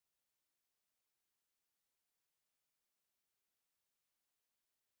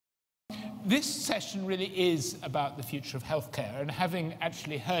This session really is about the future of healthcare, and having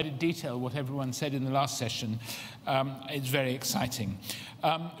actually heard in detail what everyone said in the last session, it's very exciting.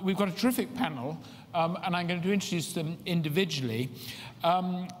 We've got a terrific panel, and I'm going to introduce them individually.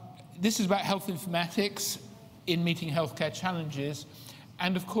 This is about health informatics in meeting healthcare challenges,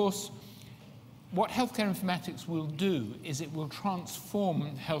 and of course, what healthcare informatics will do is it will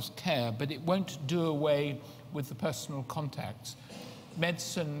transform healthcare, but it won't do away with the personal contacts.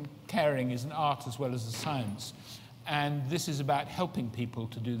 Medicine caring is an art as well as a science, and this is about helping people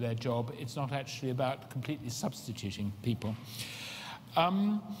to do their job. It's not actually about completely substituting people.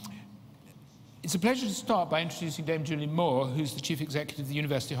 It's a pleasure to start by introducing Dame Julie Moore, who's the Chief Executive of the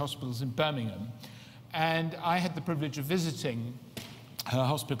University Hospitals in Birmingham. And I had the privilege of visiting her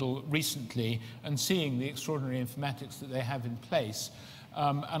hospital recently and seeing the extraordinary informatics that they have in place.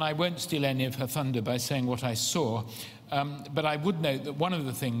 And I won't steal any of her thunder by saying what I saw, but I would note that one of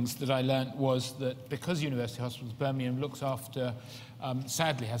the things that I learnt was that because University Hospitals Birmingham looks after,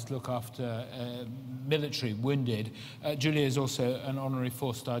 sadly has to look after military wounded, Julie is also an honorary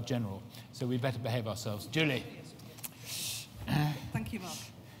 4-star general, so we better behave ourselves. Julie. Thank you, Mark.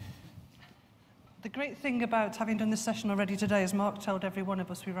 The great thing about having done this session already today is Mark told every one of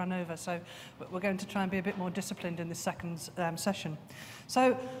us we ran over, so we're going to try and be a bit more disciplined in this second session.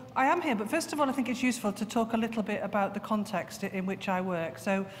 So I am here, but first of all I think it's useful to talk a little bit about the context in which I work.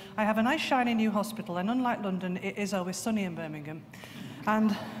 So I have a nice shiny new hospital, and unlike London, it is always sunny in Birmingham.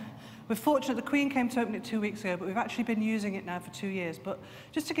 And we're fortunate the Queen came to open it 2 weeks ago, but we've actually been using it now for 2 years. But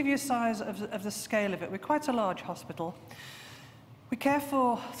just to give you a size of the scale of it, we're quite a large hospital. We care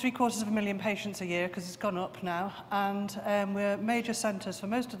for 750,000 patients a year because it's gone up now, and we're major centres for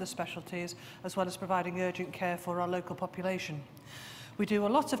most of the specialties, as well as providing urgent care for our local population. We do a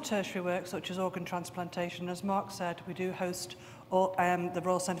lot of tertiary work, such as organ transplantation. As Mark said, we do host the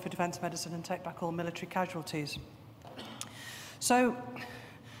Royal Centre for Defence Medicine and take back all military casualties. So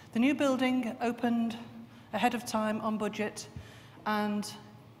the new building opened ahead of time, on budget, and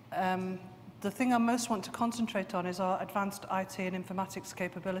the thing I most want to concentrate on is our advanced IT and informatics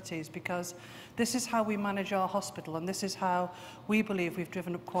capabilities, because this is how we manage our hospital, and this is how we believe we've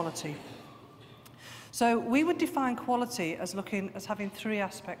driven up quality. So we would define quality as having 3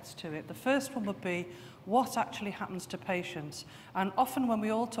 aspects to it. The first one would be what actually happens to patients. And often when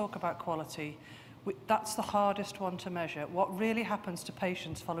we all talk about quality, that's the hardest one to measure. What really happens to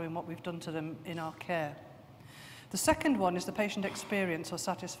patients following what we've done to them in our care. The second one is the patient experience or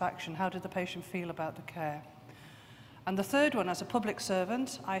satisfaction. How did the patient feel about the care? And the third one, as a public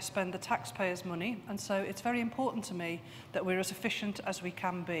servant, I spend the taxpayers' money, and so it's very important to me that we're as efficient as we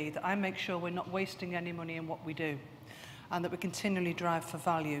can be, that I make sure we're not wasting any money in what we do, and that we continually drive for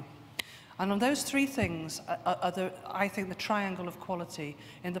value. And on those 3 things, I think the triangle of quality.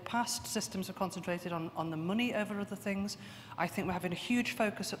 In the past, systems have concentrated on the money over other things. I think we're having a huge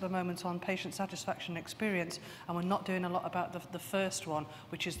focus at the moment on patient satisfaction and experience, and we're not doing a lot about the first one,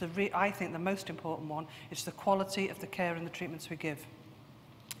 which is I think the most important one. It's the quality of the care and the treatments we give.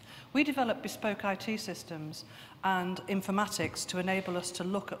 We develop bespoke IT systems and informatics to enable us to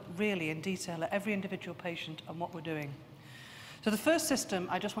look at really in detail at every individual patient and what we're doing. So the first system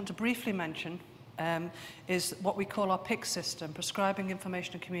I just want to briefly mention is what we call our PIC system, Prescribing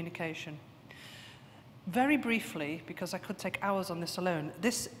Information and Communication. Very briefly, because I could take hours on this alone,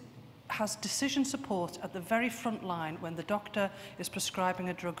 this has decision support at the very front line when the doctor is prescribing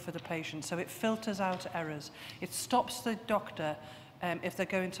a drug for the patient. So it filters out errors. It stops the doctor if they're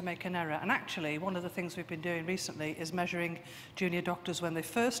going to make an error. And actually, one of the things we've been doing recently is measuring junior doctors when they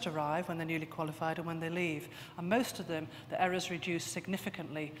first arrive, when they're newly qualified, and when they leave. And most of them, the errors reduce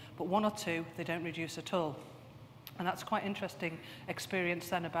significantly, but 1 or 2, they don't reduce at all. And that's quite interesting experience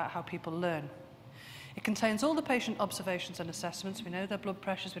then about how people learn. It contains all the patient observations and assessments. We know their blood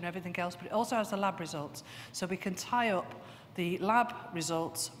pressures, we know everything else, but it also has the lab results. So we can tie up the lab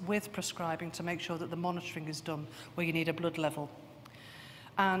results with prescribing to make sure that the monitoring is done where you need a blood level.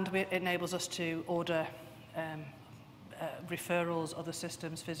 And it enables us to order referrals, other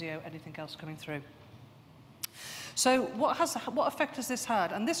systems, physio, anything else coming through. So what effect has this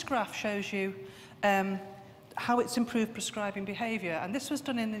had? And this graph shows you how it's improved prescribing behaviour. And this was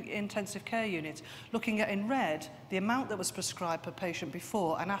done in the intensive care unit, looking at, in red, the amount that was prescribed per patient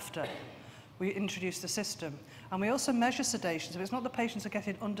before and after we introduced the system. And we also measure sedation, so it's not the patients are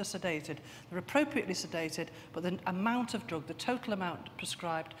getting under-sedated, they're appropriately sedated, but the amount of drug, the total amount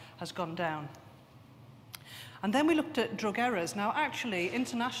prescribed, has gone down. And then we looked at drug errors. Now, actually,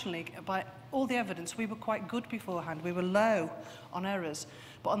 internationally, by all the evidence, we were quite good beforehand. We were low on errors.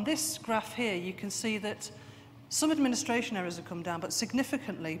 But on this graph here, you can see that Some administration errors have come down, but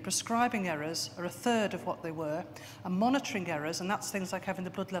significantly, prescribing errors are a third of what they were, and monitoring errors, and that's things like having the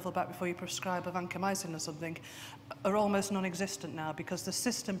blood level back before you prescribe a vancomycin or something, are almost non-existent now because the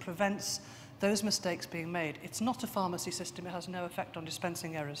system prevents those mistakes being made. It's not a pharmacy system. It has no effect on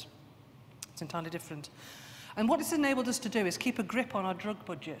dispensing errors. It's entirely different. And what it's enabled us to do is keep a grip on our drug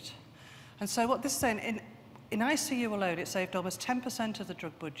budget. And so what this is saying, in ICU alone, it saved almost 10% of the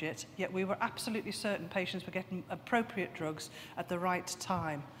drug budget, yet we were absolutely certain patients were getting appropriate drugs at the right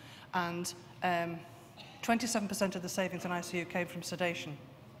time. And 27% of the savings in ICU came from sedation.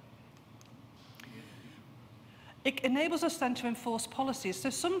 It enables us then to enforce policies. So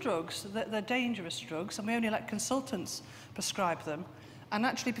some drugs, they're dangerous drugs, and we only let consultants prescribe them. And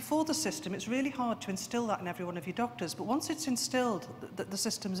actually, before the system, it's really hard to instill that in every one of your doctors. But once it's instilled, that the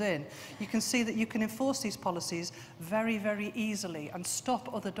system's in, you can see that you can enforce these policies very, very easily and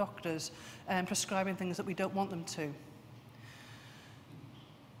stop other doctors prescribing things that we don't want them to.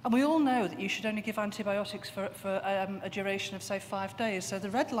 And we all know that you should only give antibiotics for a duration of, say, 5 days. So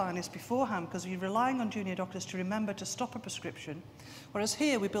the red line is beforehand, because you're relying on junior doctors to remember to stop a prescription. Whereas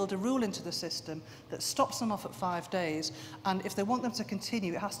here, we build a rule into the system that stops them off at 5 days. And if they want them to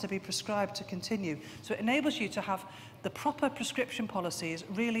continue, it has to be prescribed to continue. So it enables you to have the proper prescription policies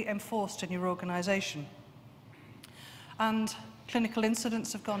really enforced in your organisation. And clinical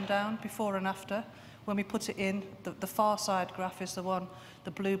incidents have gone down before and after. When we put it in, the far side graph is the one,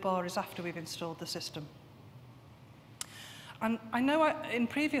 the blue bar is after we've installed the system. And I know in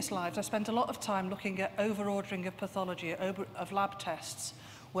previous lives I spent a lot of time looking at over-ordering of pathology, of lab tests,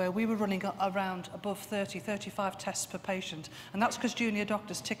 where we were running around above 30, 35 tests per patient. And that's because junior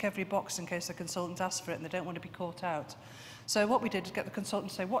doctors tick every box in case the consultant asks for it and they don't want to be caught out. So what we did is get the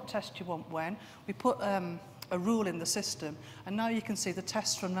consultant to say, what test do you want when? We put a rule in the system, and now you can see the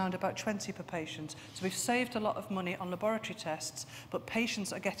tests from around about 20 per patient. So we've saved a lot of money on laboratory tests, but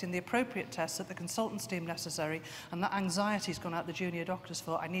patients are getting the appropriate tests that the consultants deem necessary, and that anxiety's gone out the junior doctors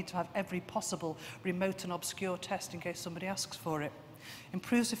for, I need to have every possible remote and obscure test in case somebody asks for it.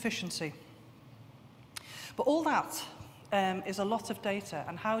 Improves efficiency. But all that is a lot of data,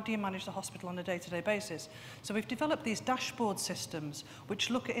 and how do you manage the hospital on a day-to-day basis? So we've developed these dashboard systems which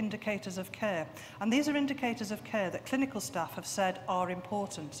look at indicators of care, and these are indicators of care that clinical staff have said are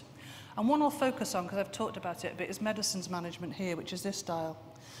important. And one I'll focus on, because I've talked about it a bit, is medicines management here, which is this dial.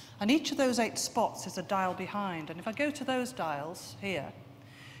 And each of those 8 spots is a dial behind, and if I go to those dials here,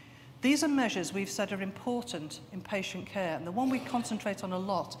 these are measures we've said are important in patient care, and the one we concentrate on a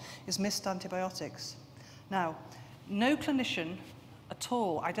lot is missed antibiotics. Now, no clinician at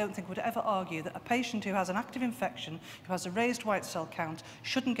all, I don't think, would ever argue that a patient who has an active infection, who has a raised white cell count,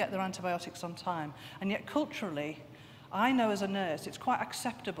 shouldn't get their antibiotics on time. And yet, culturally, I know as a nurse, it's quite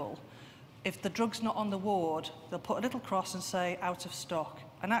acceptable if the drug's not on the ward, they'll put a little cross and say, out of stock.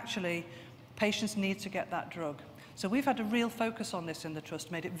 And actually, patients need to get that drug. So we've had a real focus on this in the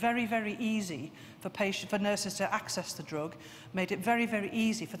Trust, made it very, very easy for nurses to access the drug, made it very, very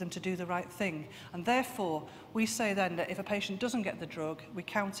easy for them to do the right thing. And therefore, we say then that if a patient doesn't get the drug, we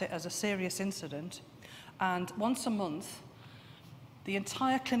count it as a serious incident. And once a month, the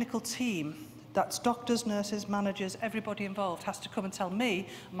entire clinical team, that's doctors, nurses, managers, everybody involved, has to come and tell me,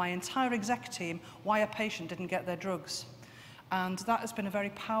 my entire exec team, why a patient didn't get their drugs. And that has been a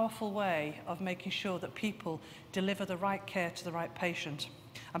very powerful way of making sure that people deliver the right care to the right patient.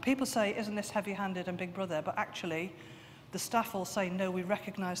 And people say, isn't this heavy-handed and Big Brother? But actually, the staff all say, no, we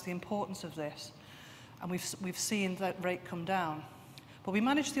recognise the importance of this. And we've seen that rate come down. But we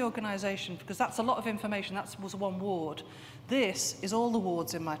manage the organisation, because that's a lot of information. That was one ward. This is all the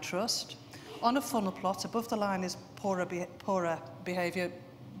wards in my trust. On a funnel plot, above the line is poorer behaviour,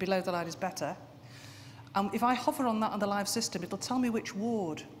 below the line is better. And if I hover on that on the live system, it'll tell me which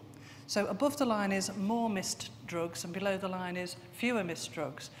ward. So above the line is more missed drugs, and below the line is fewer missed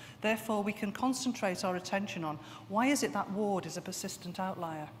drugs. Therefore, we can concentrate our attention on why is it that ward is a persistent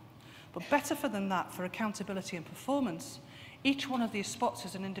outlier. But better than that, for accountability and performance, each one of these spots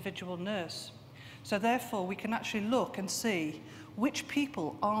is an individual nurse. So therefore, we can actually look and see which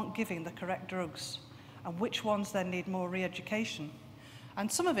people aren't giving the correct drugs and which ones then need more re-education. And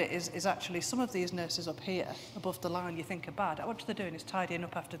some of it is actually, some of these nurses up here, above the line, you think are bad. What they're doing is tidying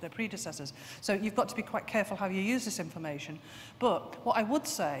up after their predecessors. So you've got to be quite careful how you use this information. But what I would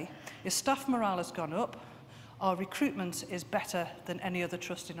say is staff morale has gone up. Our recruitment is better than any other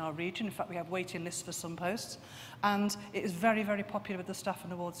trust in our region. In fact, we have waiting lists for some posts. And it is very, very popular with the staff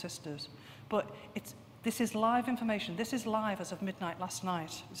and the ward sisters. But This is live information. This is live as of midnight last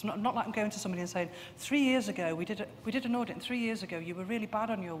night. It's not like I'm going to somebody and saying, 3 years ago, we did an audit, and 3 years ago, you were really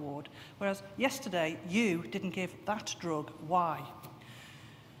bad on your ward, whereas yesterday, you didn't give that drug. Why?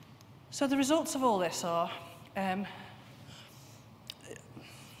 So the results of all this are,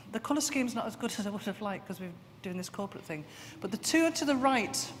 the colour scheme's not as good as I would have liked because we're doing this corporate thing, but the two to the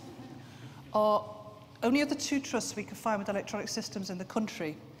right are only of the 2 trusts we can find with electronic systems in the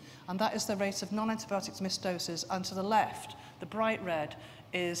country, and that is the rate of non-antibiotics missed doses, and to the left, the bright red,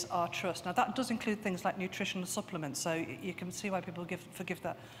 is our trust. Now that does include things like nutritional supplements, so you can see why people forgive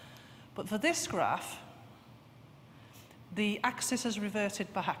that. But for this graph, the axis has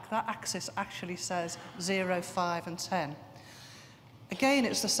reverted back. That axis actually says 0, 5 and 10. Again,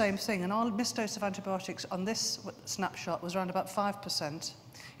 it's the same thing, and our missed dose of antibiotics on this snapshot was around about 5%.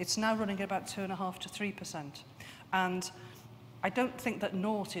 It's now running at about 2.5 to 3%. And I don't think that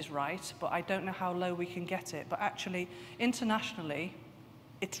naught is right, but I don't know how low we can get it. But actually, internationally,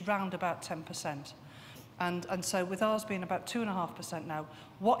 it's round about 10%. And so with ours being about 2.5% now,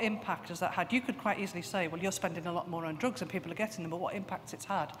 what impact has that had? You could quite easily say, well, you're spending a lot more on drugs and people are getting them, but what impact it's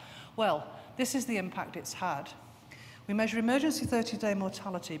had? Well, this is the impact it's had. We measure emergency 30-day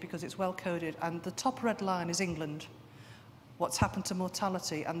mortality because it's well coded, and the top red line is England, what's happened to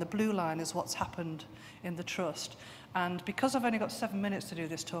mortality, and the blue line is what's happened in the trust. And because I've only got 7 minutes to do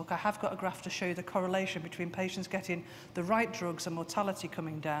this talk, I have got a graph to show you the correlation between patients getting the right drugs and mortality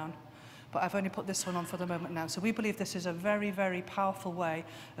coming down. But I've only put this one on for the moment now. So we believe this is a very, very powerful way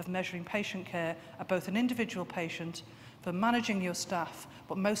of measuring patient care at both an individual patient, for managing your staff,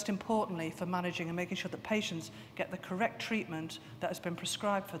 but most importantly for managing and making sure that patients get the correct treatment that has been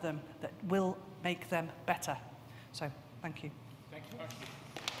prescribed for them that will make them better. So, thank you. Thank you.